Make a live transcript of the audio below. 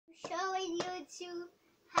showing you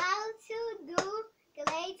how to do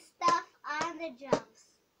great stuff on the drums.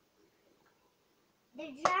 The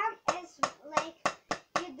drum is like,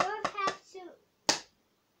 you don't have to,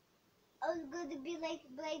 it's going to be like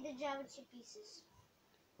break the drum into pieces.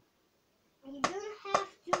 You don't have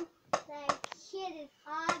to like hit it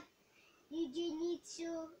hard. You do need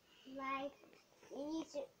to like, you need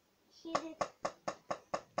to hit it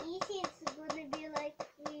easy. It's going to be like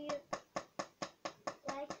weird.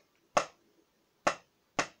 Like,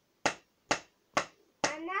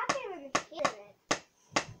 I'm not even hitting it.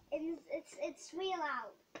 And it's real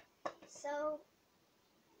loud. So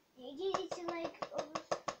you need to like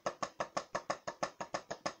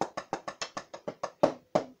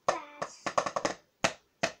that's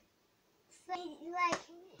so like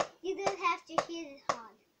you don't have to hit it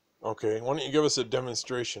hard. Okay, why don't you give us a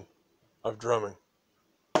demonstration of drumming?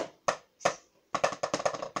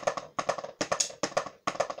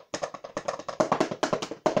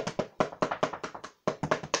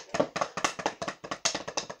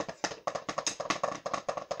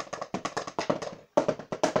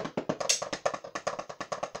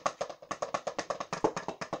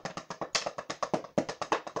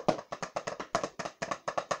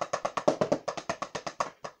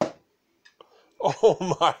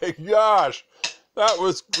 Oh my gosh, that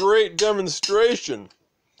was great demonstration.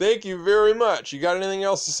 Thank you very much. You got anything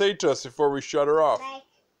else to say to us before we shut her off? Like,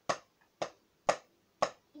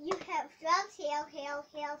 you have drums here.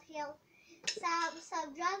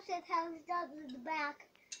 Some drums that have drums in the back.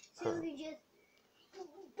 So you just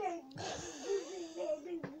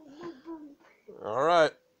All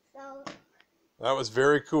right. So that was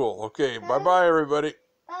very cool. Okay, bye-bye everybody.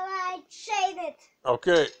 Bye-bye. Shade it.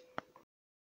 Okay.